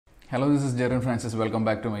Hello, this is Jerin Francis. Welcome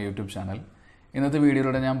back to my YouTube channel. ഇന്നത്തെ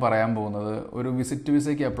വീഡിയോയിലൂടെ ഞാൻ പറയാൻ പോകുന്നത് ഒരു വിസിറ്റ്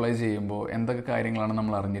വിസയ്ക്ക് അപ്ലൈ ചെയ്യുമ്പോൾ എന്തൊക്കെ കാര്യങ്ങളാണ്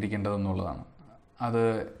നമ്മൾ അറിഞ്ഞിരിക്കേണ്ടതെന്നുള്ളതാണ്. അത്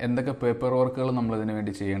എന്തൊക്കെ പേപ്പർ വർക്കുകൾ നമ്മൾ ഇതിനു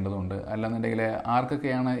വേണ്ടി ചെയ്യേണ്ടതുണ്ട്, അല്ലാന്നുണ്ടെങ്കിൽ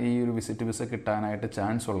ആർക്കൊക്കെയാണ് ഈ ഒരു വിസിറ്റ് വിസ കിട്ടാനായിട്ട്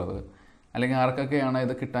ചാൻസ് ഉള്ളത്, അല്ലെങ്കിൽ ആർക്കൊക്കെയാണ്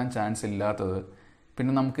ഇത് കിട്ടാൻ ചാൻസ് ഇല്ലാത്തത്,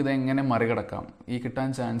 പിന്നെ നമുക്കിത് എങ്ങനെ മറികടക്കാം, ഈ കിട്ടാൻ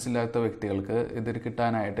ചാൻസ് ഇല്ലാത്ത വ്യക്തികൾക്ക് ഇത്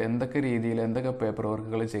കിട്ടാനായിട്ട് എന്തൊക്കെ രീതിയിൽ എന്തൊക്കെ പേപ്പർ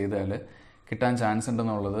വർക്കുകൾ ചെയ്താൽ കിട്ടാൻ ചാൻസ്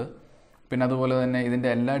ഉണ്ടെന്നുള്ളത്, പിന്നെ അതുപോലെ തന്നെ ഇതിൻ്റെ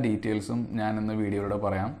എല്ലാ ഡീറ്റെയിൽസും ഞാൻ ഇന്ന് വീഡിയോയിലൂടെ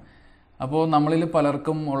പറയാം. അപ്പോൾ നമ്മളിൽ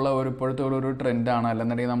പലർക്കും ഉള്ള ഇപ്പോഴത്തെ ഒരു ട്രെൻഡാണ്,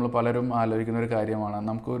 അല്ലെന്നുണ്ടെങ്കിൽ നമ്മൾ പലരും ആലോചിക്കുന്ന ഒരു കാര്യമാണ്,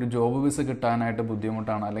 നമുക്കൊരു ജോബ് വിസ കിട്ടാനായിട്ട്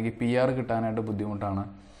ബുദ്ധിമുട്ടാണ്, അല്ലെങ്കിൽ PR കിട്ടാനായിട്ട് ബുദ്ധിമുട്ടാണ്.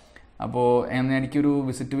 അപ്പോൾ എനിക്കൊരു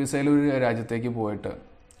വിസിറ്റ് വിസയിൽ ഒരു രാജ്യത്തേക്ക് പോയിട്ട്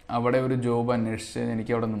അവിടെ ഒരു ജോബ് അന്വേഷിച്ച്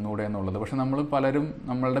എനിക്ക് അവിടെ നിന്നൂടെ എന്നുള്ളത്. പക്ഷെ നമ്മൾ പലരും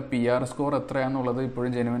നമ്മളുടെ PR സ്കോർ എത്രയാണെന്നുള്ളത് ഇപ്പോഴും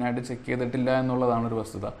ജെനുവിനായിട്ട് ചെക്ക് ചെയ്തിട്ടില്ല എന്നുള്ളതാണ് ഒരു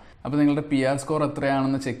വസ്തുത. അപ്പോൾ നിങ്ങളുടെ PR സ്കോർ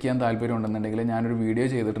എത്രയാണെന്ന് ചെക്ക് ചെയ്യാൻ താല്പര്യം ഉണ്ടെന്നുണ്ടെങ്കിൽ ഞാനൊരു വീഡിയോ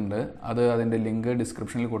ചെയ്തിട്ടുണ്ട്, അതിൻ്റെ ലിങ്ക്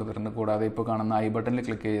ഡിസ്ക്രിപ്ഷനിൽ കൊടുത്തിട്ടുണ്ട്. കൂടാതെ ഇപ്പോൾ കാണുന്ന ഐ ബട്ടണിൽ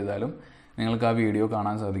ക്ലിക്ക് ചെയ്താലും നിങ്ങൾക്ക് ആ വീഡിയോ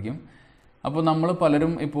കാണാൻ സാധിക്കും. അപ്പോൾ നമ്മൾ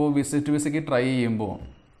പലരും ഇപ്പോൾ വിസിറ്റ് വിസയ്ക്ക് ട്രൈ ചെയ്യുമ്പോൾ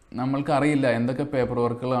നമ്മൾക്കറിയില്ല എന്തൊക്കെ പേപ്പർ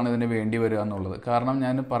വർക്കുകളാണ് ഇതിന് വേണ്ടി വരിക എന്നുള്ളത്. കാരണം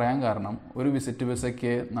ഞാൻ പറയാൻ കാരണം, ഒരു വിസിറ്റ്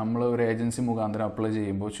വിസയ്ക്ക് നമ്മൾ ഒരു ഏജൻസി മുഖാന്തരം അപ്ലൈ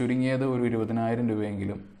ചെയ്യുമ്പോൾ ചുരുങ്ങിയത് ഒരു 20,000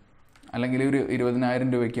 രൂപയെങ്കിലും, അല്ലെങ്കിൽ ഒരു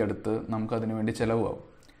 20,000 രൂപയ്ക്ക് അടുത്ത് നമുക്കതിന് വേണ്ടി ചിലവാകും.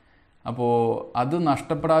 അപ്പോൾ അത്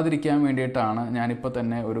നഷ്ടപ്പെടാതിരിക്കാൻ വേണ്ടിയിട്ടാണ് ഞാനിപ്പോൾ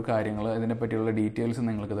തന്നെ ഒരു കാര്യങ്ങൾ ഇതിനെപ്പറ്റിയുള്ള ഡീറ്റെയിൽസ്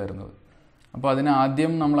നിങ്ങൾക്ക് തരുന്നത്. അപ്പോൾ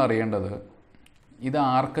അതിനാദ്യം നമ്മൾ അറിയേണ്ടത് ഇത്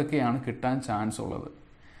ആർക്കൊക്കെയാണ് കിട്ടാൻ ചാൻസ് ഉള്ളത്,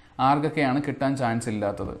 ആർക്കൊക്കെയാണ് കിട്ടാൻ ചാൻസ്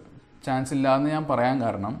ഇല്ലാത്തത്. ചാൻസ് ഇല്ലയെന്ന് ഞാൻ പറയാൻ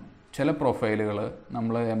കാരണം, ചില പ്രൊഫൈലുകൾ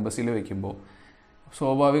നമ്മൾ എംബസിയിൽ വയ്ക്കുമ്പോൾ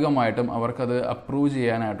സ്വാഭാവികമായിട്ടും അവർക്കത് അപ്രൂവ്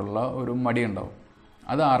ചെയ്യാനായിട്ടുള്ള ഒരു മടിയുണ്ടാവും.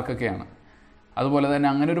 അത് ആർക്കൊക്കെയാണ്. അതുപോലെ തന്നെ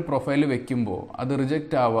അങ്ങനെ ഒരു പ്രൊഫൈൽ വെക്കുമ്പോൾ അത്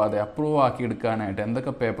റിജക്റ്റ് ആവാതെ അപ്രൂവ് ആക്കി എടുക്കാനായിട്ട്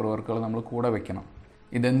എന്തൊക്കെ പേപ്പർ വർക്കുകൾ നമ്മൾ കൂടെ വെക്കണം.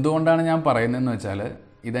 ഇതെന്തുകൊണ്ടാണ് ഞാൻ പറയുന്നതെന്ന് വെച്ചാൽ,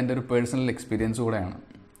 ഇതെൻ്റെ ഒരു പേഴ്സണൽ എക്സ്പീരിയൻസ് കൂടെയാണ്.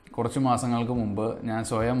 കുറച്ച് മാസങ്ങൾക്ക് മുമ്പ് ഞാൻ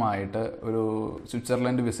സ്വയമായിട്ട് ഒരു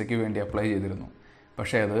സ്വിറ്റ്സർലൻഡ് വിസയ്ക്ക് വേണ്ടി അപ്ലൈ ചെയ്തിരുന്നു.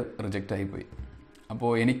 പക്ഷേ അത് റിജക്റ്റ് ആയിപ്പോയി.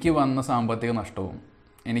 അപ്പോൾ എനിക്ക് വന്ന സാമ്പത്തിക നഷ്ടവും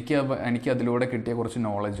എനിക്ക് അതിലൂടെ കിട്ടിയ കുറച്ച്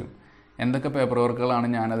നോളജും, എന്തൊക്കെ പേപ്പർ വർക്കുകളാണ്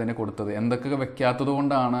ഞാനതിന് കൊടുത്തത്, എന്തൊക്കെ വെക്കാത്തത്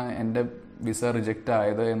കൊണ്ടാണ് എൻ്റെ വിസ റിജക്റ്റ്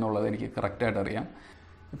ആയത് എന്നുള്ളത് എനിക്ക് കറക്റ്റായിട്ട് അറിയാം.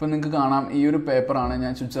 ഇപ്പം നിങ്ങൾക്ക് കാണാം, ഈ ഒരു പേപ്പറാണ്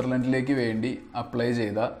ഞാൻ സ്വിറ്റ്സർലൻഡിലേക്ക് വേണ്ടി അപ്ലൈ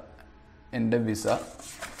ചെയ്ത എൻ്റെ വിസ.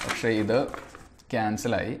 പക്ഷേ ഇത്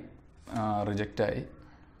ക്യാൻസലായി, റിജക്റ്റായി.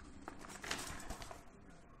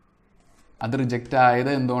 അത് റിജക്റ്റ് ആയത്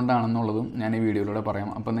എന്തുകൊണ്ടാണെന്നുള്ളതും ഞാൻ ഈ വീഡിയോയിലൂടെ പറയാം.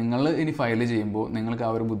 അപ്പോൾ നിങ്ങൾ ഇനി ഫയൽ ചെയ്യുമ്പോൾ നിങ്ങൾക്ക് ആ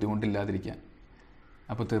ഒരു ബുദ്ധിമുട്ടില്ലാതിരിക്കാൻ.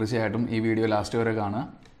 അപ്പോൾ തീർച്ചയായിട്ടും ഈ വീഡിയോ ലാസ്റ്റ് വരെ കാണുക.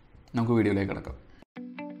 നമുക്ക് വീഡിയോയിലേക്ക് കിടക്കാം.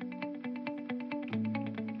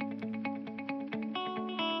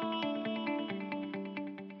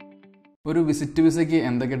 ഒരു വിസിറ്റ് വിസയ്ക്ക്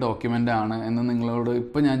എന്തൊക്കെ ഡോക്യുമെൻ്റ് ആണ് എന്ന് നിങ്ങളോട്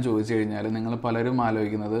ഇപ്പോൾ ഞാൻ ചോദിച്ചു കഴിഞ്ഞാൽ, നിങ്ങൾ പലരും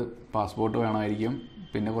ആലോചിക്കുന്നത് പാസ്പോർട്ട് വേണമായിരിക്കും,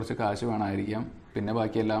 പിന്നെ കുറച്ച് കാശ് വേണമായിരിക്കാം, പിന്നെ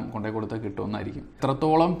ബാക്കിയെല്ലാം കൊണ്ടുപോയി കൊടുത്താൽ കിട്ടുമെന്നായിരിക്കും.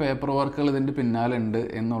 എത്രത്തോളം പേപ്പർ വർക്കുകൾ ഇതിൻ്റെ പിന്നാലെ ഉണ്ട്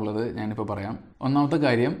എന്നുള്ളത് ഞാനിപ്പോൾ പറയാം. ഒന്നാമത്തെ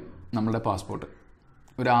കാര്യം, നമ്മളുടെ പാസ്പോർട്ട്.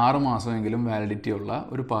 ഒരു 6 മാസമെങ്കിലും വാലിഡിറ്റി ഉള്ള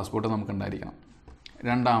ഒരു പാസ്പോർട്ട് നമുക്കുണ്ടായിരിക്കണം.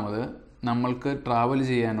 രണ്ടാമത്, നമ്മൾക്ക് ട്രാവൽ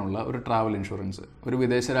ചെയ്യാനുള്ള ഒരു ട്രാവൽ ഇൻഷുറൻസ്. ഒരു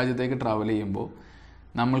വിദേശ രാജ്യത്തേക്ക് ട്രാവൽ ചെയ്യുമ്പോൾ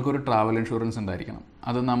നമ്മൾക്കൊരു ട്രാവൽ ഇൻഷുറൻസ് ഉണ്ടായിരിക്കണം.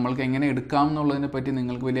 അത് നമ്മൾക്ക് എങ്ങനെ എടുക്കാം എന്നുള്ളതിനെ പറ്റി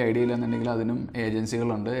നിങ്ങൾക്ക് വലിയ ഐഡിയ ഇല്ലെന്നുണ്ടെങ്കിൽ അതിനും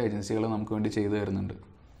ഏജൻസികളുണ്ട്. ഏജൻസികൾ നമുക്ക് വേണ്ടി ചെയ്തു തരുന്നുണ്ട്.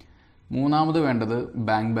 മൂന്നാമത് വേണ്ടത്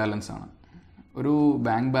ബാങ്ക് ബാലൻസ് ആണ്. ഒരു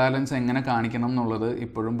ബാങ്ക് ബാലൻസ് എങ്ങനെ കാണിക്കണം എന്നുള്ളത്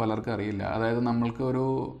ഇപ്പോഴും പലർക്കും അറിയില്ല. അതായത് നമ്മൾക്ക് ഒരു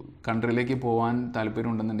കൺട്രിയിലേക്ക് പോകാൻ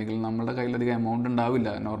താല്പര്യം ഉണ്ടെന്നുണ്ടെങ്കിൽ നമ്മളുടെ കയ്യിലധികം എമൗണ്ട്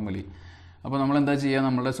ഉണ്ടാവില്ല നോർമലി. അപ്പോൾ നമ്മൾ എന്താ ചെയ്യുക,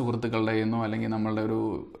 നമ്മളുടെ സുഹൃത്തുക്കളുടെ നിന്നോ അല്ലെങ്കിൽ നമ്മളുടെ ഒരു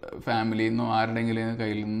ഫാമിലിയിൽ നിന്നോ ആരുടെയെങ്കിലും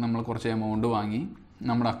കയ്യിൽ നിന്ന് നമ്മൾ കുറച്ച് എമൗണ്ട് വാങ്ങി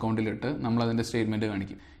നമ്മുടെ അക്കൗണ്ടിലിട്ട് നമ്മളതിൻ്റെ സ്റ്റേറ്റ്മെൻറ്റ്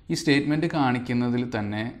കാണിക്കും. ഈ സ്റ്റേറ്റ്മെൻറ്റ് കാണിക്കുന്നതിൽ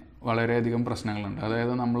തന്നെ വളരെയധികം പ്രശ്നങ്ങളുണ്ട്.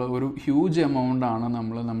 അതായത് നമ്മൾ ഒരു ഹ്യൂജ് എമൗണ്ടാണ്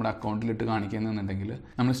നമ്മൾ നമ്മുടെ അക്കൗണ്ടിലിട്ട് കാണിക്കുന്നതെന്നുണ്ടെങ്കിൽ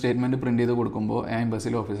നമ്മൾ സ്റ്റേറ്റ്മെൻറ്റ് പ്രിൻറ്റ് ചെയ്ത് കൊടുക്കുമ്പോൾ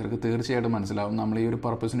എംബസിയിലെ ഓഫീസർക്ക് തീർച്ചയായിട്ടും മനസ്സിലാവും നമ്മൾ ഈ ഒരു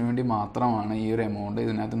പർപ്പസിന് വേണ്ടി മാത്രമാണ് ഈ ഒരു എമൗണ്ട്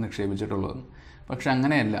ഇതിനകത്ത് നിക്ഷേപിച്ചിട്ടുള്ളത്. പക്ഷെ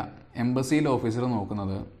അങ്ങനെയല്ല. എംബസിയിലെ ഓഫീസർ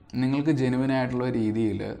നോക്കുന്നത് നിങ്ങൾക്ക് ജെനുവിനായിട്ടുള്ള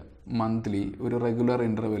രീതിയിൽ മന്ത്ലി ഒരു റെഗുലർ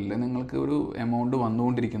ഇൻ്റർവെല്ലിൽ നിങ്ങൾക്ക് ഒരു എമൗണ്ട്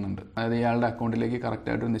വന്നുകൊണ്ടിരിക്കുന്നുണ്ട്. അതായത് ഇയാളുടെ അക്കൗണ്ടിലേക്ക്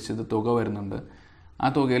കറക്റ്റായിട്ടൊരു നിശ്ചിത തുക വരുന്നുണ്ട്. ആ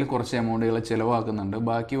തുകയിൽ കുറച്ച് എമൗണ്ടുകൾ ചിലവാക്കുന്നുണ്ട്.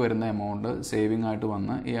 ബാക്കി വരുന്ന എമൗണ്ട് സേവിംഗ് ആയിട്ട്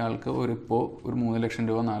വന്ന് ഇയാൾക്ക് ഇപ്പോൾ ഒരു 3 ലക്ഷം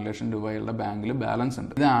രൂപ 4 ലക്ഷം രൂപ അയാളുടെ ബാങ്കിൽ ബാലൻസ്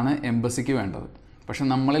ഉണ്ട്. ഇതാണ് എംബസിക്ക് വേണ്ടത്. പക്ഷെ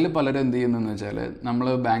നമ്മളിൽ പലരും എന്ത് ചെയ്യുന്നതെന്ന് വെച്ചാൽ, നമ്മൾ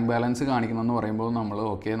ബാങ്ക് ബാലൻസ് കാണിക്കണമെന്ന് പറയുമ്പോൾ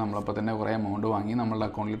നമ്മളപ്പോൾ തന്നെ കുറേ എമൗണ്ട് വാങ്ങി നമ്മളുടെ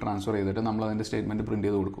അക്കൗണ്ടിൽ ട്രാൻസ്ഫർ ചെയ്തിട്ട് നമ്മൾ അതിൻ്റെ സ്റ്റേറ്റ്മെൻറ്റ് പ്രിൻറ്റ്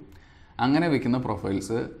ചെയ്ത് കൊടുക്കും. അങ്ങനെ വെക്കുന്ന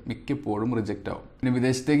പ്രൊഫൈൽസ് മിക്കപ്പോഴും റിജക്റ്റ് ആവും. പിന്നെ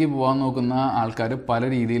വിദേശത്തേക്ക് പോകാൻ നോക്കുന്ന ആൾക്കാർ പല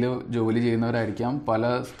രീതിയിൽ ജോലി ചെയ്യുന്നവരായിരിക്കാം, പല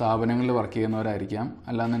സ്ഥാപനങ്ങളിൽ വർക്ക് ചെയ്യുന്നവരായിരിക്കാം,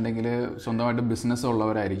 അല്ലാന്നുണ്ടെങ്കിൽ സ്വന്തമായിട്ട് ബിസിനസ്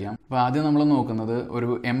ഉള്ളവരായിരിക്കാം. അപ്പോൾ ആദ്യം നമ്മൾ നോക്കുന്നത് ഒരു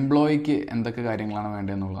എംപ്ലോയിക്ക് എന്തൊക്കെ കാര്യങ്ങളാണ്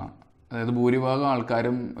വേണ്ടതെന്നുള്ളതാണ്. അതായത് ഭൂരിഭാഗം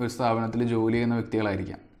ആൾക്കാരും ഒരു സ്ഥാപനത്തിൽ ജോലി ചെയ്യുന്ന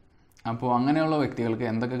വ്യക്തികളായിരിക്കാം. അപ്പോൾ അങ്ങനെയുള്ള വ്യക്തികൾക്ക്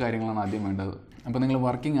എന്തൊക്കെ കാര്യങ്ങളാണ് ആദ്യം വേണ്ടത്. അപ്പോൾ നിങ്ങൾ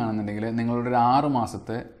വർക്കിംഗ് ആണെന്നുണ്ടെങ്കിൽ നിങ്ങളുടെ ഒരു 6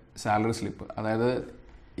 മാസത്തെ സാലറി സ്ലിപ്പ്, അതായത്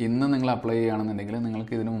ഇന്ന് നിങ്ങൾ അപ്ലൈ ചെയ്യുകയാണെന്നുണ്ടെങ്കിൽ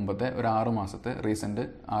നിങ്ങൾക്ക് ഇതിന് മുമ്പത്തെ ഒരു 6 മാസത്തെ റീസെൻറ്റ്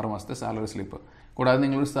 6 മാസത്തെ സാലറി സ്ലിപ്പ്, കൂടാതെ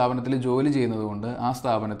നിങ്ങളൊരു സ്ഥാപനത്തിൽ ജോലി ചെയ്യുന്നത് കൊണ്ട് ആ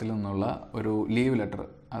സ്ഥാപനത്തിൽ നിന്നുള്ള ഒരു ലീവ് ലെറ്റർ,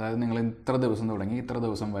 അതായത് നിങ്ങൾ ഇത്ര ദിവസം തുടങ്ങി ഇത്ര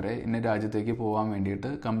ദിവസം വരെ ഇന്ന രാജ്യത്തേക്ക് പോകാൻ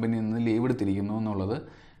വേണ്ടിയിട്ട് കമ്പനിയിൽ നിന്ന് ലീവ് എടുത്തിരിക്കുന്നു എന്നുള്ളത്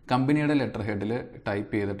കമ്പനിയുടെ ലെറ്റർ ഹെഡിൽ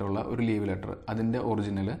ടൈപ്പ് ചെയ്തിട്ടുള്ള ഒരു ലീവ് ലെറ്റർ, അതിൻ്റെ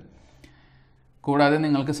ഒറിജിനൽ, കൂടാതെ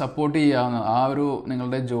നിങ്ങൾക്ക് സപ്പോർട്ട് ചെയ്യാവുന്ന ആ ഒരു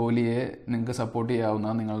നിങ്ങളുടെ ജോലിയെ നിങ്ങൾക്ക് സപ്പോർട്ട്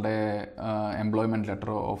ചെയ്യാവുന്ന നിങ്ങളുടെ എംപ്ലോയ്മെൻറ്റ്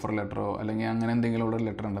ലെറ്ററോ ഓഫർ ലെറ്ററോ അല്ലെങ്കിൽ അങ്ങനെ എന്തെങ്കിലും ഉള്ള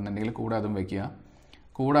ലെറ്റർ ഉണ്ടെന്നുണ്ടെങ്കിൽ കൂടെ അതും വയ്ക്കുക.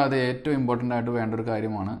 കൂടാതെ ഏറ്റവും ഇമ്പോർട്ടൻ്റ് ആയിട്ട് വേണ്ട ഒരു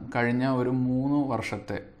കാര്യമാണ് കഴിഞ്ഞ ഒരു 3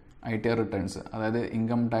 വർഷത്തെ ITR റിട്ടേൺസ്, അതായത്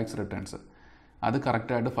ഇൻകം ടാക്സ് റിട്ടേൺസ്, അത്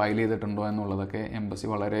കറക്റ്റായിട്ട് ഫയൽ ചെയ്തിട്ടുണ്ടോ എന്നുള്ളതൊക്കെ എംബസി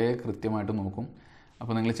വളരെ കൃത്യമായിട്ട് നോക്കും.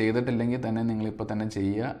 അപ്പോൾ നിങ്ങൾ ചെയ്തിട്ടില്ലെങ്കിൽ തന്നെ നിങ്ങളിപ്പോൾ തന്നെ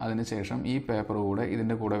ചെയ്യുക. അതിനുശേഷം ഈ പേപ്പർ കൂടെ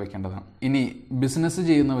ഇതിൻ്റെ കൂടെ വെക്കേണ്ടതാണ്. ഇനി ബിസിനസ്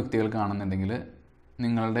ചെയ്യുന്ന വ്യക്തികൾക്കാണെന്നുണ്ടെങ്കിൽ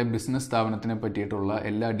നിങ്ങളുടെ ബിസിനസ് സ്ഥാപനത്തിനെ പറ്റിയിട്ടുള്ള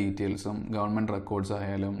എല്ലാ ഡീറ്റെയിൽസും, ഗവൺമെൻറ് റെക്കോർഡ്സ്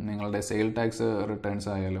ആയാലും നിങ്ങളുടെ സെയിൽ ടാക്സ് റിട്ടേൺസ്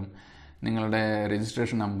ആയാലും നിങ്ങളുടെ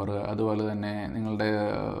രജിസ്ട്രേഷൻ നമ്പർ, അതുപോലെ തന്നെ നിങ്ങളുടെ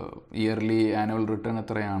ഇയർലി ആനുവൽ റിട്ടേൺ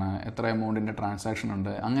എത്രയാണ്, എത്ര എമൗണ്ടിൻ്റെ ട്രാൻസാക്ഷൻ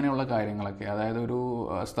ഉണ്ട്, അങ്ങനെയുള്ള കാര്യങ്ങളൊക്കെ, അതായത് ഒരു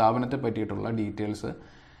സ്ഥാപനത്തെ പറ്റിയിട്ടുള്ള ഡീറ്റെയിൽസ്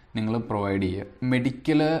നിങ്ങൾ പ്രൊവൈഡ് ചെയ്യുക.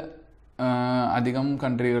 മെഡിക്കൽ അധികം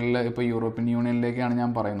കൺട്രികളിൽ, ഇപ്പോൾ യൂറോപ്യൻ യൂണിയനിലേക്കാണ് ഞാൻ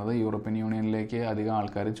പറയുന്നത്, യൂറോപ്യൻ യൂണിയനിലേക്ക് അധികം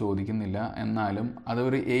ആൾക്കാർ ചോദിക്കുന്നില്ല. എന്നാലും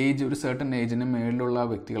അതൊരു ഒരു സർട്ടൻ ഏജിന് മേളിലുള്ള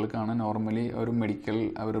വ്യക്തികൾക്കാണ് നോർമലി ഒരു മെഡിക്കൽ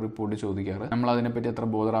അവർ റിപ്പോർട്ട് ചോദിക്കാറ്. നമ്മൾ അതിനെപ്പറ്റി അത്ര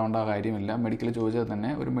ബോധറാവേണ്ട കാര്യമില്ല. മെഡിക്കൽ ചോദിച്ചാൽ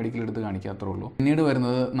തന്നെ ഒരു മെഡിക്കൽ എടുത്ത് കാണിക്കാത്രേ ഉള്ളൂ. പിന്നീട്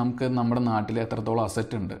വരുന്നത് നമുക്ക് നമ്മുടെ നാട്ടിൽ എത്രത്തോളം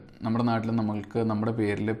അസറ്റ് ഉണ്ട്, നമ്മുടെ നാട്ടിൽ നമ്മൾക്ക് നമ്മുടെ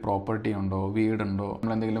പേരിൽ പ്രോപ്പർട്ടി ഉണ്ടോ, വീടുണ്ടോ,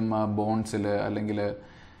 നമ്മളെന്തെങ്കിലും ബോൺസിൽ അല്ലെങ്കിൽ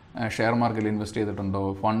ഷെയർ മാർക്കറ്റിൽ ഇൻവെസ്റ്റ് ചെയ്തിട്ടുണ്ടോ,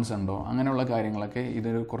 ഫണ്ട്സ് ഉണ്ടോ, അങ്ങനെയുള്ള കാര്യങ്ങളൊക്കെ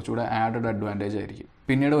ഇതൊരു കുറച്ചുകൂടെ ആഡഡ് അഡ്വാൻറ്റേജ് ആയിരിക്കും.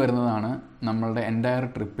 പിന്നീട് വരുന്നതാണ് നമ്മളുടെ എൻറ്റയർ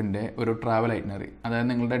ട്രിപ്പിൻ്റെ ഒരു ട്രാവൽ ഐറ്റിനറി, അതായത്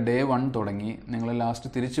നിങ്ങളുടെ ഡേ 1 തുടങ്ങി നിങ്ങൾ ലാസ്റ്റ്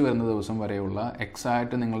തിരിച്ചു വരുന്ന ദിവസം വരെയുള്ള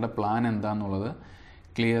എക്സാക്റ്റ് നിങ്ങളുടെ പ്ലാൻ എന്താണെന്നുള്ളത്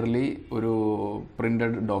ക്ലിയർലി ഒരു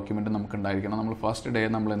പ്രിൻറ്റഡ് ഡോക്യുമെൻറ്റ് നമുക്ക് ഉണ്ടായിരിക്കണം. നമ്മൾ ഫസ്റ്റ് ഡേ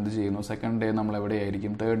നമ്മൾ എന്ത് ചെയ്യുന്നു, സെക്കൻഡ് ഡേ നമ്മൾ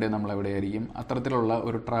എവിടെയായിരിക്കും, തേർഡ് ഡേ നമ്മൾ എവിടെയായിരിക്കും, അത്തരത്തിലുള്ള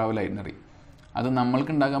ഒരു ട്രാവൽ ഐറ്റിനറി. അത്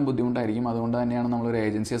നമ്മൾക്ക് ഉണ്ടാക്കാൻ ബുദ്ധിമുട്ടായിരിക്കും. അതുകൊണ്ട് തന്നെയാണ് നമ്മളൊരു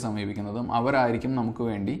ഏജൻസിയെ സമീപിക്കുന്നതും അവരായിരിക്കും നമുക്ക്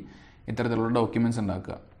വേണ്ടി ഇത്തരത്തിലുള്ള ഡോക്യുമെൻറ്റ്സ്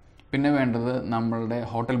ഉണ്ടാക്കുക. പിന്നെ വേണ്ടത് നമ്മളുടെ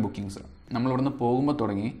ഹോട്ടൽ ബുക്കിങ്സ്. നമ്മളിവിടുന്ന് പോകുമ്പോൾ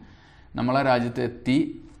തുടങ്ങി നമ്മളെ രാജ്യത്ത് എത്തി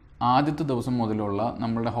ആദ്യത്തെ ദിവസം മുതലുള്ള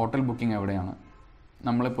നമ്മളുടെ ഹോട്ടൽ ബുക്കിംഗ് എവിടെയാണ്,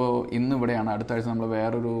 നമ്മളിപ്പോൾ ഇന്ന് ഇവിടെയാണ്, അടുത്ത ആഴ്ച നമ്മൾ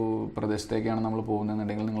വേറൊരു പ്രദേശത്തേക്കാണ് നമ്മൾ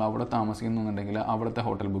പോകുന്നതെന്നുണ്ടെങ്കിൽ നിങ്ങൾ അവിടെ താമസിക്കുന്നുണ്ടെങ്കിൽ അവിടുത്തെ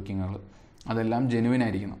ഹോട്ടൽ ബുക്കിങ്ങുകൾ അതെല്ലാം ജെനുവിൻ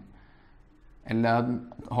ആയിരിക്കണം. എല്ലാ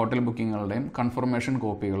ഹോട്ടൽ ബുക്കിങ്ങുകളുടെയും കൺഫർമേഷൻ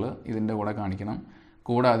കോപ്പികൾ ഇതിൻ്റെ കൂടെ കാണിക്കണം.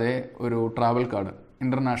 കൂടാതെ ഒരു travel card,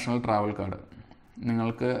 international travel card,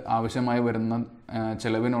 നിങ്ങൾക്ക് ആവശ്യമായി വരുന്ന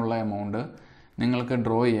ചിലവിനുള്ള എമൗണ്ട് നിങ്ങൾക്ക്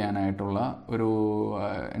ഡ്രോ ചെയ്യാനായിട്ടുള്ള ഒരു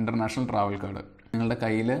ഇൻ്റർനാഷണൽ ട്രാവൽ കാർഡ്. നിങ്ങളുടെ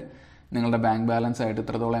കയ്യിൽ നിങ്ങളുടെ ബാങ്ക് ബാലൻസ് ആയിട്ട്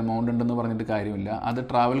ഇത്രത്തോളം എമൗണ്ട് ഉണ്ടെന്ന് പറഞ്ഞിട്ട് കാര്യമില്ല, അത്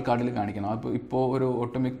ട്രാവൽ കാർഡിൽ കാണിക്കണം. അപ്പോൾ ഇപ്പോൾ ഒരു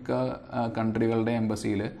ഒട്ടുമിക്ക കൺട്രികളുടെ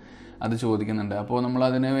എംബസിയിൽ അത് ചോദിക്കുന്നുണ്ട്. അപ്പോൾ നമ്മൾ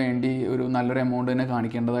അതിന് വേണ്ടി ഒരു നല്ലൊരു എമൗണ്ട് തന്നെ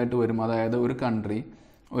കാണിക്കേണ്ടതായിട്ട് വരും. അതായത് ഒരു കൺട്രി,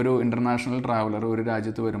 ഒരു ഇൻ്റർനാഷണൽ ട്രാവലർ ഒരു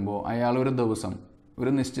രാജ്യത്ത് വരുമ്പോൾ അയാൾ ഒരു ദിവസം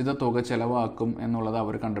ഒരു നിശ്ചിത തുക ചിലവാക്കും എന്നുള്ളത്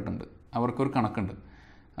അവർ കണ്ടിട്ടുണ്ട്. അവർക്കൊരു കണക്കുണ്ട്.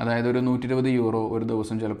 അതായത് ഒരു 120 യൂറോ ഒരു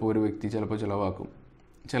ദിവസം ചിലപ്പോൾ ഒരു വ്യക്തി ചിലപ്പോൾ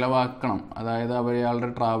ചിലവാക്കണം. അതായത് അയാളുടെ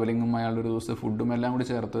ട്രാവലിങ്ങും അയാളുടെ ഒരു ദിവസത്തെ ഫുഡും എല്ലാം കൂടി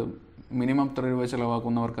ചേർത്ത് മിനിമം എത്ര രൂപ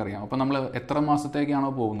ചിലവാക്കുന്നവർക്കറിയാം. അപ്പോൾ നമ്മൾ എത്ര മാസത്തേക്കാണോ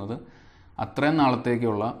പോകുന്നത് അത്രയും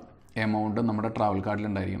നാളത്തേക്കുള്ള എമൗണ്ട് നമ്മുടെ ട്രാവൽ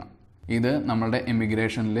കാർഡിലുണ്ടായിരിക്കണം. ഇത് നമ്മളുടെ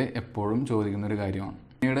ഇമിഗ്രേഷനിൽ എപ്പോഴും ചോദിക്കുന്നൊരു കാര്യമാണ്.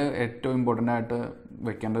 പിന്നീട് ഏറ്റവും ഇമ്പോർട്ടൻ്റ് ആയിട്ട്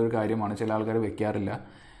വെക്കേണ്ട ഒരു കാര്യമാണ്, ചില ആൾക്കാർ വെക്കാറില്ല.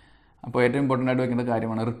 അപ്പോൾ ഏറ്റവും ഇമ്പോർട്ടൻ്റ് ആയിട്ട് വെക്കേണ്ട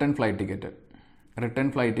കാര്യമാണ് return flight ticket. Return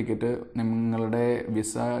flight ticket നിങ്ങളുടെ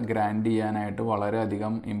വിസ ഗ്രാൻഡ് ചെയ്യാനായിട്ട്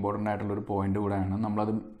വളരെയധികം ഇമ്പോർട്ടൻ്റ് ആയിട്ടുള്ളൊരു പോയിൻ്റ് കൂടെയാണ്.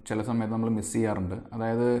 നമ്മളത് ചില സമയത്ത് നമ്മൾ മിസ് ചെയ്യാറുണ്ട്.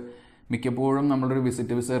 അതായത് മിക്കപ്പോഴും നമ്മളൊരു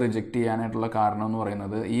വിസിറ്റ് വിസ റിജക്റ്റ് ചെയ്യാനായിട്ടുള്ള കാരണം എന്ന്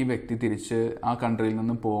പറയുന്നത് ഈ വ്യക്തി തിരിച്ച് ആ കൺട്രിയിൽ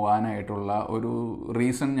നിന്ന് പോകാനായിട്ടുള്ള ഒരു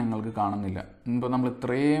റീസൺ ഞങ്ങൾക്ക് കാണുന്നില്ല. ഇപ്പോൾ നമ്മൾ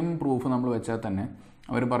ഇത്രയും പ്രൂഫ് നമ്മൾ വെച്ചാൽ തന്നെ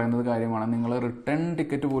അവർ പറയുന്നത് കാര്യമാണ്, നിങ്ങൾ റിട്ടേൺ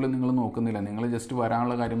ടിക്കറ്റ് പോലും നിങ്ങൾ നോക്കുന്നില്ല, നിങ്ങൾ ജസ്റ്റ്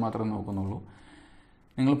വരാനുള്ള കാര്യം മാത്രമേ നോക്കുന്നുള്ളൂ,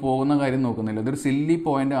 നിങ്ങൾ പോകുന്ന കാര്യം നോക്കുന്നില്ല. ഇതൊരു സില്ലി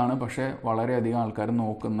പോയിൻ്റ് ആണ്, പക്ഷേ വളരെയധികം ആൾക്കാർ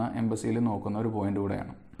നോക്കുന്ന, എംബസിയിൽ നോക്കുന്ന ഒരു പോയിൻ്റ്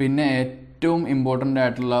കൂടെയാണ്. പിന്നെ ഏറ്റവും ഇമ്പോർട്ടൻ്റ്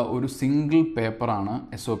ആയിട്ടുള്ള ഒരു സിംഗിൾ പേപ്പറാണ്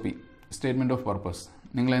SOP, സ്റ്റേറ്റ്മെൻറ്റ് ഓഫ് പർപ്പസ്.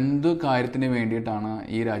 നിങ്ങൾ എന്ത് കാര്യത്തിന് വേണ്ടിയിട്ടാണ്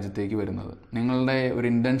ഈ രാജ്യത്തേക്ക് വരുന്നത്, നിങ്ങളുടെ ഒരു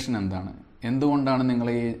ഇൻറ്റൻഷൻ എന്താണ്, എന്തുകൊണ്ടാണ് നിങ്ങൾ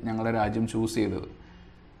ഈ ഞങ്ങളുടെ രാജ്യം ചൂസ് ചെയ്തത്,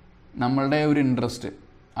 നമ്മളുടെ ഒരു ഇൻട്രസ്റ്റ്,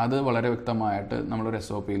 അത് വളരെ വ്യക്തമായിട്ട് നമ്മളൊരു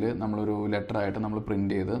SOPയിൽ നമ്മളൊരു ലെറ്ററായിട്ട് നമ്മൾ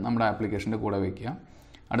പ്രിൻറ്റ് ചെയ്ത് നമ്മുടെ ആപ്ലിക്കേഷൻ്റെ കൂടെ വയ്ക്കുക.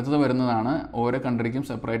 അടുത്തത് വരുന്നതാണ് ഓരോ കൺട്രിക്കും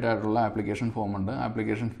സെപ്പറേറ്റ് ആയിട്ടുള്ള ആപ്ലിക്കേഷൻ ഫോം ഉണ്ട്.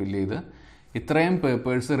 ആപ്ലിക്കേഷൻ ഫില്ല് ചെയ്ത് ഇത്രയും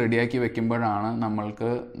പേപ്പേഴ്സ് റെഡിയാക്കി വെക്കുമ്പോഴാണ്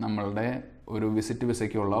നമ്മൾക്ക് നമ്മളുടെ ഒരു വിസിറ്റ്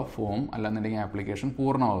വിസയ്ക്കുള്ള ഫോം അല്ലാന്നുണ്ടെങ്കിൽ ആപ്ലിക്കേഷൻ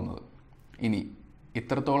പൂർണ്ണമാകുന്നത്. ഇനി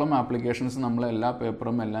ഇത്രത്തോളം ആപ്ലിക്കേഷൻസ് നമ്മൾ എല്ലാ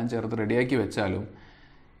പേപ്പറും എല്ലാം ചേർത്ത് റെഡിയാക്കി വെച്ചാലും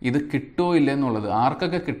ഇത് കിട്ടുമോ ഇല്ല എന്നുള്ളത്,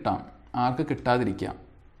 ആർക്കൊക്കെ കിട്ടാം ആർക്ക് കിട്ടാതിരിക്കാം,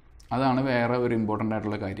 അതാണ് വേറെ ഒരു ഇമ്പോർട്ടൻ്റ്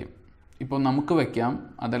ആയിട്ടുള്ള കാര്യം. ഇപ്പോൾ നമുക്ക് വയ്ക്കാം,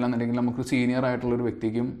 അതല്ലാന്നുണ്ടെങ്കിൽ നമുക്ക് സീനിയർ ആയിട്ടുള്ളൊരു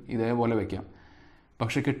വ്യക്തിക്കും ഇതേപോലെ വയ്ക്കാം.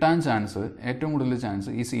 പക്ഷേ കിട്ടാൻ ചാൻസ്, ഏറ്റവും കൂടുതൽ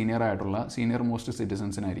ചാൻസ് ഈ സീനിയർ മോസ്റ്റ്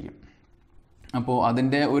സിറ്റിസൺസിനായിരിക്കും. അപ്പോൾ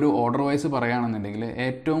അതിൻ്റെ ഒരു ഓർഡർ വൈസ് പറയുകയാണെന്നുണ്ടെങ്കിൽ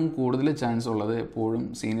ഏറ്റവും കൂടുതൽ ചാൻസ് ഉള്ളത് എപ്പോഴും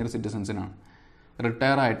സീനിയർ സിറ്റിസൺസിനാണ്.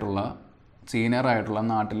 റിട്ടയർ ആയിട്ടുള്ള സീനിയർ ആയിട്ടുള്ള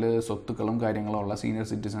നാട്ടിൽ സ്വത്തുക്കളും കാര്യങ്ങളും ഉള്ള സീനിയർ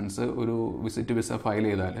സിറ്റിസൺസ് ഒരു വിസിറ്റ് വിസ ഫയൽ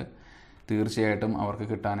ചെയ്താൽ തീർച്ചയായിട്ടും അവർക്ക്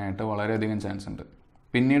കിട്ടാനായിട്ട് വളരെയധികം ചാൻസ് ഉണ്ട്.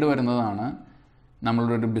 പിന്നീട് വരുന്നതാണ്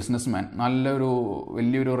നമ്മളുടെ ഒരു ബിസിനസ്മാൻ,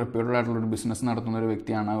 വലിയൊരു റെപ്യൂട്ടഡ് ആയിട്ടുള്ളൊരു ബിസിനസ് നടത്തുന്ന ഒരു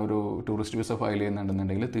വ്യക്തിയാണ് ഒരു ടൂറിസ്റ്റ് വിസ ഫയൽ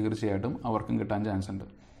ചെയ്യുന്നുണ്ടെന്നുണ്ടെങ്കിൽ തീർച്ചയായിട്ടും അവർക്കും കിട്ടാൻ ചാൻസ് ഉണ്ട്.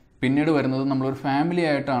 പിന്നീട് വരുന്നത് നമ്മളൊരു ഫാമിലി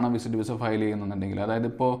ആയിട്ടാണ് വിസിറ്റ് വിസ ഫയൽ ചെയ്യുന്നുണ്ടെങ്കിൽ, അതായത്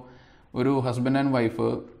ഇപ്പോൾ ഒരു ഹസ്ബൻഡ് ആൻഡ് വൈഫ്,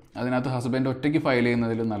 അതിനകത്ത് ഹസ്ബൻഡ് ഒറ്റയ്ക്ക് ഫയൽ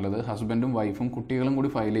ചെയ്യുന്നതിലും നല്ലത് ഹസ്ബൻഡും വൈഫും കുട്ടികളും കൂടി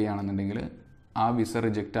ഫയൽ ചെയ്യുകയാണെന്നുണ്ടെങ്കിൽ ആ വിസ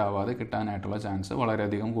റിജക്റ്റ് ആവാതെ കിട്ടാനായിട്ടുള്ള ചാൻസ്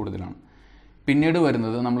വളരെയധികം കൂടുതലാണ്. പിന്നീട്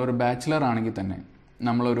വരുന്നത് നമ്മളൊരു ബാച്ചിലർ ആണെങ്കിൽ തന്നെ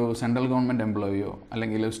നമ്മളൊരു സെൻട്രൽ ഗവൺമെൻറ് എംപ്ലോയിയോ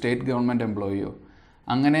അല്ലെങ്കിൽ സ്റ്റേറ്റ് ഗവൺമെൻറ് എംപ്ലോയിയോ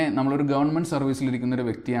അങ്ങനെ നമ്മളൊരു ഗവൺമെൻറ് സർവീസിലിരിക്കുന്നൊരു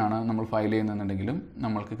വ്യക്തിയാണ് നമ്മൾ ഫയൽ ചെയ്യുന്നുണ്ടെങ്കിലും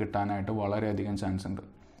നമ്മൾക്ക് കിട്ടാനായിട്ട് വളരെയധികം ചാൻസ് ഉണ്ട്.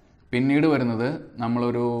 പിന്നീട് വരുന്നത്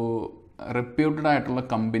നമ്മളൊരു റെപ്യൂട്ടഡ് ആയിട്ടുള്ള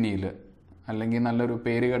കമ്പനിയിൽ അല്ലെങ്കിൽ നല്ലൊരു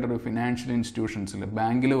പേര് കേട്ടൊരു ഫിനാൻഷ്യൽ ഇൻസ്റ്റിറ്റ്യൂഷൻസിൽ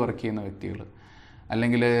ബാങ്കിൽ വർക്ക് ചെയ്യുന്ന വ്യക്തികൾ,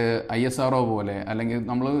 അല്ലെങ്കിൽ ISRO പോലെ, അല്ലെങ്കിൽ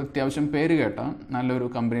നമ്മൾ അത്യാവശ്യം പേര് കേട്ട നല്ലൊരു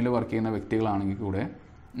കമ്പനിയിൽ വർക്ക് ചെയ്യുന്ന വ്യക്തികളാണെങ്കിൽ കൂടെ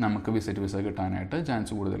നമുക്ക് വിസിറ്റ് വിസ കിട്ടാനായിട്ട്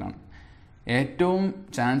ചാൻസ് കൂടുതലാണ്. ഏറ്റവും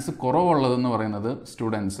ചാൻസ് കുറവുള്ളതെന്ന് പറയുന്നത്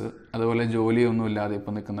സ്റ്റുഡൻസ്, അതുപോലെ ജോലിയൊന്നും ഇല്ലാതെ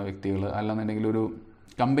ഇപ്പം നിൽക്കുന്ന വ്യക്തികൾ, അല്ലെന്നുണ്ടെങ്കിൽ ഒരു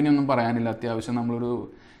കമ്പനിയൊന്നും പറയാനില്ല, അത്യാവശ്യം നമ്മളൊരു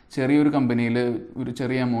ചെറിയൊരു കമ്പനിയിൽ ഒരു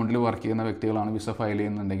ചെറിയ എമൗണ്ടിൽ വർക്ക് ചെയ്യുന്ന വ്യക്തികളാണ് വിസ ഫയൽ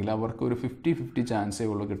ചെയ്യുന്നുണ്ടെങ്കിൽ അവർക്ക് ഒരു 50-50 ചാൻസേ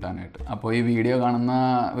ഉള്ളൂ കിട്ടാനായിട്ട്. അപ്പോൾ ഈ വീഡിയോ കാണുന്ന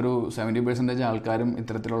ഒരു 70% ആൾക്കാരും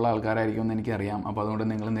ഇത്തരത്തിലുള്ള ആൾക്കാരായിരിക്കും എന്ന് എനിക്കറിയാം. അപ്പോൾ അതുകൊണ്ട്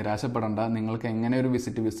നിങ്ങൾ നിരാശപ്പെടേണ്ട. നിങ്ങൾക്ക് എങ്ങനെ ഒരു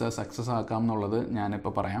വിസിറ്റ് വിസ സക്സസ് ആക്കാം എന്നുള്ളത്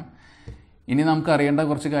ഞാനിപ്പോൾ പറയാം. ഇനി നമുക്ക് അറിയേണ്ട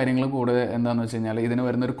കുറച്ച് കാര്യങ്ങൾ കൂടെ എന്താണെന്ന് വെച്ച് കഴിഞ്ഞാൽ ഇതിന്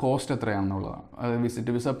വരുന്നൊരു കോസ്റ്റ് എത്രയാണെന്നുള്ളതാണ്. അത്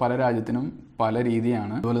വിസിറ്റ് വിസ പല രാജ്യത്തിനും പല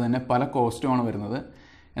രീതിയാണ്, അതുപോലെ തന്നെ പല കോസ്റ്റുമാണ് വരുന്നത്.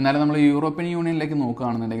 എന്നാലും നമ്മൾ യൂറോപ്യൻ യൂണിയനിലേക്ക്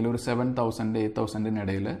നോക്കുകയാണെന്നുണ്ടെങ്കിൽ ഒരു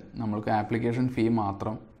 7,000-8,000 നമ്മൾക്ക് ആപ്ലിക്കേഷൻ ഫീ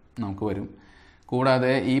മാത്രം നമുക്ക് വരും.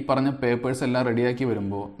 കൂടാതെ ഈ പറഞ്ഞ പേപ്പേഴ്സ് എല്ലാം റെഡിയാക്കി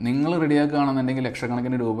വരുമ്പോൾ നിങ്ങൾ റെഡിയാക്കുകയാണെന്നുണ്ടെങ്കിൽ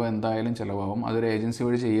ലക്ഷക്കണക്കിന് രൂപ എന്തായാലും ചിലവാകും. അതൊരു ഏജൻസി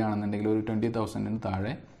വഴി ചെയ്യുകയാണെന്നുണ്ടെങ്കിൽ ഒരു 20,000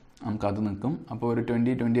 താഴെ നമുക്കത് നിൽക്കും. അപ്പോൾ ഒരു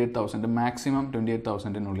 28,000 മാക്സിമം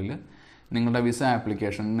 28,000 നിങ്ങളുടെ വിസ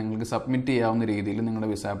ആപ്ലിക്കേഷൻ നിങ്ങൾക്ക് സബ്മിറ്റ് ചെയ്യാവുന്ന രീതിയിൽ നിങ്ങളുടെ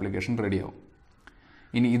വിസ ആപ്ലിക്കേഷൻ റെഡിയാവും.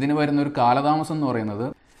 ഇനി ഇതിന് വരുന്ന ഒരു കാലതാമസം എന്ന് പറയുന്നത്,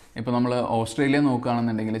 ഇപ്പോൾ നമ്മൾ ഓസ്ട്രേലിയ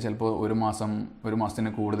നോക്കുകയാണെന്നുണ്ടെങ്കിൽ ചിലപ്പോൾ ഒരു മാസത്തിന്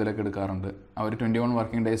കൂടുതലൊക്കെ എടുക്കാറുണ്ട്. അവർ 21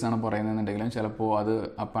 വർക്കിംഗ് ഡേയ്സ് ആണ് പറയുന്നതെന്നുണ്ടെങ്കിലും ചിലപ്പോൾ അത്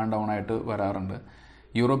അപ്പ് ആൻഡ് ഡൗൺ ആയിട്ട് വരാറുണ്ട്.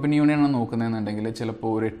 യൂറോപ്യൻ യൂണിയനാണ് നോക്കുന്നതെന്നുണ്ടെങ്കിൽ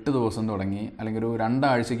ചിലപ്പോൾ ഒരു 8 ദിവസം തുടങ്ങി അല്ലെങ്കിൽ ഒരു 2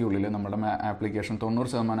 ആഴ്ചയ്ക്കുള്ളിൽ നമ്മുടെ ആപ്ലിക്കേഷൻ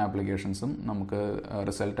 90% ആപ്ലിക്കേഷൻസും നമുക്ക്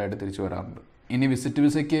റിസൾട്ടായിട്ട് തിരിച്ചു വരാറുണ്ട്. ഇനി വിസിറ്റ്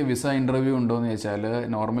വിസയ്ക്ക് വിസ ഇൻ്റർവ്യൂ ഉണ്ടോ എന്ന് ചോദിച്ചാൽ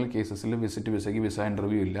നോർമൽ കേസസിൽ വിസിറ്റ് വിസയ്ക്ക് വിസ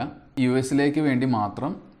ഇൻ്റർവ്യൂ ഇല്ല. US വേണ്ടി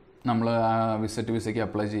മാത്രം നമ്മൾ വിസിറ്റ് വിസയ്ക്ക്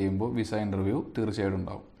അപ്ലൈ ചെയ്യുമ്പോൾ വിസ ഇൻ്റർവ്യൂ തീർച്ചയായിട്ടും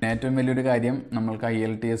ഉണ്ടാവും. ഏറ്റവും വലിയൊരു കാര്യം, നമ്മൾക്ക്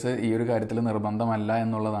IELTS ഈ ഒരു കാര്യത്തിൽ നിർബന്ധമല്ല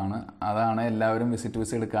എന്നുള്ളതാണ്. അതാണ് എല്ലാവരും വിസിറ്റ്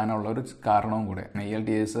വിസ എടുക്കാനുള്ള ഒരു കാരണവും കൂടെ.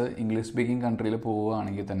 IELTS ഇംഗ്ലീഷ് സ്പീക്കിംഗ് കൺട്രിയിൽ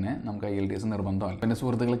പോവുകയാണെങ്കിൽ തന്നെ നമുക്ക് IELTS നിർബന്ധമല്ല. പിന്നെ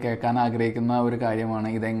സുഹൃത്തുക്കൾ കേൾക്കാൻ ആഗ്രഹിക്കുന്ന ഒരു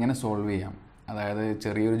കാര്യമാണ് ഇതെങ്ങനെ സോൾവ് ചെയ്യാം. അതായത്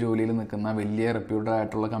ചെറിയൊരു ജോലിയിൽ നിൽക്കുന്ന വലിയ റെപ്യൂട്ടഡ്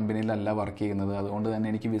ആയിട്ടുള്ള കമ്പനിയിലല്ല വർക്ക് ചെയ്യുന്നത്, അതുകൊണ്ട് തന്നെ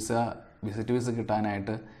എനിക്ക് വിസിറ്റ് വിസ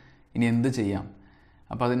കിട്ടാനായിട്ട് ഇനി എന്ത് ചെയ്യാം?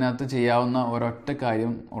 അപ്പോൾ അതിനകത്ത് ചെയ്യാവുന്ന ഒരൊറ്റ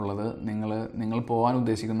കാര്യം ഉള്ളത്, നിങ്ങൾ പോകാൻ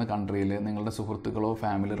ഉദ്ദേശിക്കുന്ന കൺട്രിയിൽ നിങ്ങളുടെ സുഹൃത്തുക്കളോ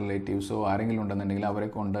ഫാമിലി റിലേറ്റീവ്സോ ആരെങ്കിലും ഉണ്ടെന്നുണ്ടെങ്കിൽ അവരെ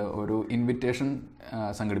കൊണ്ട് ഒരു ഇൻവിറ്റേഷൻ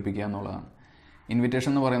സംഘടിപ്പിക്കുക എന്നുള്ളതാണ്.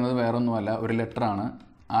 ഇൻവിറ്റേഷൻ എന്ന് പറയുന്നത് വേറൊന്നുമല്ല, ഒരു ലെറ്ററാണ്.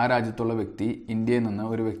 ആ രാജ്യത്തുള്ള വ്യക്തി ഇന്ത്യയിൽ നിന്ന്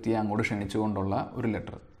ഒരു വ്യക്തിയെ അങ്ങോട്ട് ക്ഷണിച്ചുകൊണ്ടുള്ള ഒരു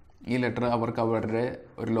ലെറ്റർ. ഈ ലെറ്റർ അവർക്ക് അവരുടെ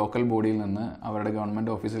ഒരു ലോക്കൽ ബോഡിയിൽ നിന്ന്, അവരുടെ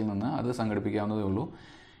ഗവൺമെൻറ് ഓഫീസിൽ നിന്ന് അത് സംഘടിപ്പിക്കാവുന്നതേ ഉള്ളൂ.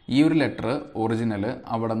 ഈ ഒരു ലെറ്റർ ഒറിജിനൽ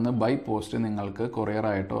അവിടെ നിന്ന് ബൈ പോസ്റ്റ് നിങ്ങൾക്ക്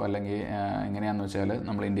കൊറിയറായിട്ടോ അല്ലെങ്കിൽ എങ്ങനെയാണെന്ന് വെച്ചാൽ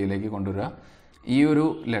നമ്മൾ ഇന്ത്യയിലേക്ക് കൊണ്ടുവരിക. ഈ ഒരു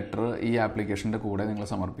ലെറ്റർ ഈ ആപ്ലിക്കേഷൻ്റെ കൂടെ നിങ്ങൾ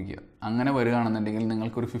സമർപ്പിക്കുക. അങ്ങനെ വരികയാണെന്നുണ്ടെങ്കിൽ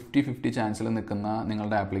നിങ്ങൾക്കൊരു 50-50 ചാൻസിൽ നിൽക്കുന്ന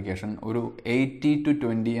നിങ്ങളുടെ ആപ്ലിക്കേഷൻ ഒരു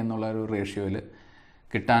 80-20 എന്നുള്ള ഒരു റേഷ്യോയിൽ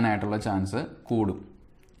കിട്ടാനായിട്ടുള്ള ചാൻസ് കൂടും.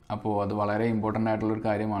 അപ്പോൾ അത് വളരെ ഇമ്പോർട്ടൻ്റ് ആയിട്ടുള്ളൊരു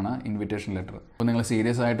കാര്യമാണ് ഇൻവിറ്റേഷൻ ലെറ്റർ. അപ്പോൾ നിങ്ങൾ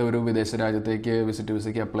സീരിയസ് ആയിട്ട് ഒരു വിദേശ രാജ്യത്തേക്ക് വിസിറ്റ്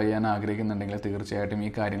വിസയ്ക്ക് അപ്ലൈ ചെയ്യാൻ ആഗ്രഹിക്കുന്നുണ്ടെങ്കിൽ തീർച്ചയായിട്ടും ഈ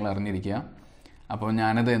കാര്യങ്ങൾ അറിഞ്ഞിരിക്കുക. അപ്പോൾ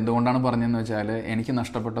ഞാനത് എന്തുകൊണ്ടാണ് പറഞ്ഞതെന്ന് വെച്ചാൽ, എനിക്ക്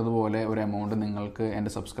നഷ്ടപ്പെട്ടതുപോലെ ഒരു എമൗണ്ട് നിങ്ങൾക്ക്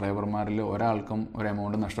എൻ്റെ സബ്സ്ക്രൈബർമാരിൽ ഒരാൾക്കും ഒരു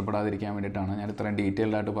എമൗണ്ട് നഷ്ടപ്പെടാതിരിക്കാൻ വേണ്ടിയിട്ടാണ് ഞാൻ ഇത്രയും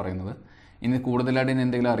ഡീറ്റെയിൽഡ് ആയിട്ട് പറയുന്നത്. ഇനി കൂടുതലായിട്ട് ഇനി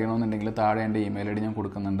എന്തെങ്കിലും അറിയണമെന്നുണ്ടെങ്കിൽ താഴെ എൻ്റെ ഇമെയിൽ ID ഞാൻ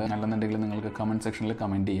കൊടുക്കുന്നുണ്ട്. അല്ലെന്നുണ്ടെങ്കിൽ നിങ്ങൾക്ക് കമൻറ്റ് സെക്ഷനിൽ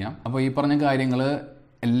കമൻറ്റ് ചെയ്യാം. അപ്പോൾ ഈ പറഞ്ഞ കാര്യങ്ങൾ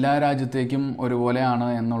എല്ലാ രാജ്യത്തേക്കും ഒരുപോലെയാണ്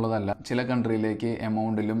എന്നുള്ളതല്ല. ചില കൺട്രിയിലേക്ക്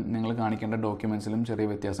എമൗണ്ടിലും നിങ്ങൾ കാണിക്കേണ്ട ഡോക്യുമെൻറ്റ്സിലും ചെറിയ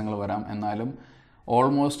വ്യത്യാസങ്ങൾ വരാം. എന്നാലും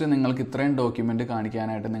ഓൾമോസ്റ്റ് നിങ്ങൾക്ക് ഇത്രയും ഡോക്യുമെൻറ്റ്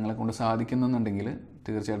കാണിക്കാനായിട്ട് നിങ്ങളെ കൊണ്ട് സാധിക്കുന്നുണ്ടെങ്കിൽ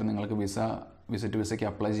തീർച്ചയായിട്ടും നിങ്ങൾക്ക് വിസിറ്റ് വിസയ്ക്ക്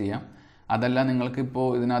അപ്ലൈ ചെയ്യാം. അതല്ല നിങ്ങൾക്കിപ്പോൾ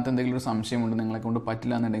ഇതിനകത്ത് എന്തെങ്കിലും ഒരു സംശയമുണ്ട്, നിങ്ങളെ കൊണ്ട്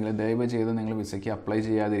പറ്റില്ല എന്നുണ്ടെങ്കിൽ ദയവ് ചെയ്ത് നിങ്ങൾ വിസയ്ക്ക് അപ്ലൈ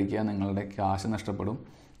ചെയ്യാതിരിക്കുക. നിങ്ങളുടെ കാശ് നഷ്ടപ്പെടും.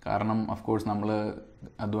 കാരണം ഓഫ് കോഴ്സ് നമ്മൾ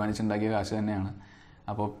അധ്വാനിച്ചുണ്ടാക്കിയ കാശ് തന്നെയാണ്.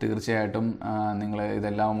 അപ്പോൾ തീർച്ചയായിട്ടും നിങ്ങൾ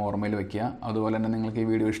ഇതെല്ലാം ഓർമ്മയിൽ വെക്കുക. അതുപോലെ തന്നെ നിങ്ങൾക്ക് ഈ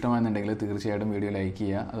വീഡിയോ ഇഷ്ടമാണെന്നുണ്ടെങ്കിൽ തീർച്ചയായിട്ടും വീഡിയോ ലൈക്ക്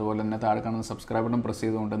ചെയ്യുക. അതുപോലെ തന്നെ താഴെ കാണുന്ന സബ്സ്ക്രൈബ് ബട്ടൺ പ്രസ്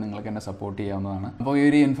ചെയ്തുകൊണ്ട് നിങ്ങൾക്ക് എന്നെ സപ്പോർട്ട് ചെയ്യാവുന്നതാണ്. അപ്പോൾ ഈ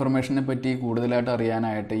ഒരു ഇൻഫർമേഷനെ പറ്റി കൂടുതലായിട്ട്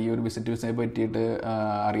അറിയാനായിട്ട്, ഈ ഒരു വിസിറ്റ് വിസയെ പറ്റിയിട്ട്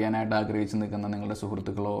അറിയാനായിട്ട് ആഗ്രഹിച്ച് നിൽക്കുന്ന നിങ്ങളുടെ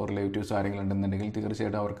സുഹൃത്തുക്കളോ റിലേറ്റീവ്സോ ആരെങ്കിലും ഉണ്ടെന്നുണ്ടെങ്കിൽ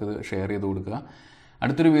തീർച്ചയായിട്ടും അവർക്ക് ഇത് ഷെയർ ചെയ്ത് കൊടുക്കുക.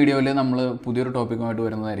 അടുത്തൊരു വീഡിയോയിൽ നമ്മൾ പുതിയൊരു ടോപ്പിക്കുമായിട്ട്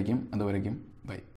വരുന്നതായിരിക്കും. അതുവരേക്കും ബൈ.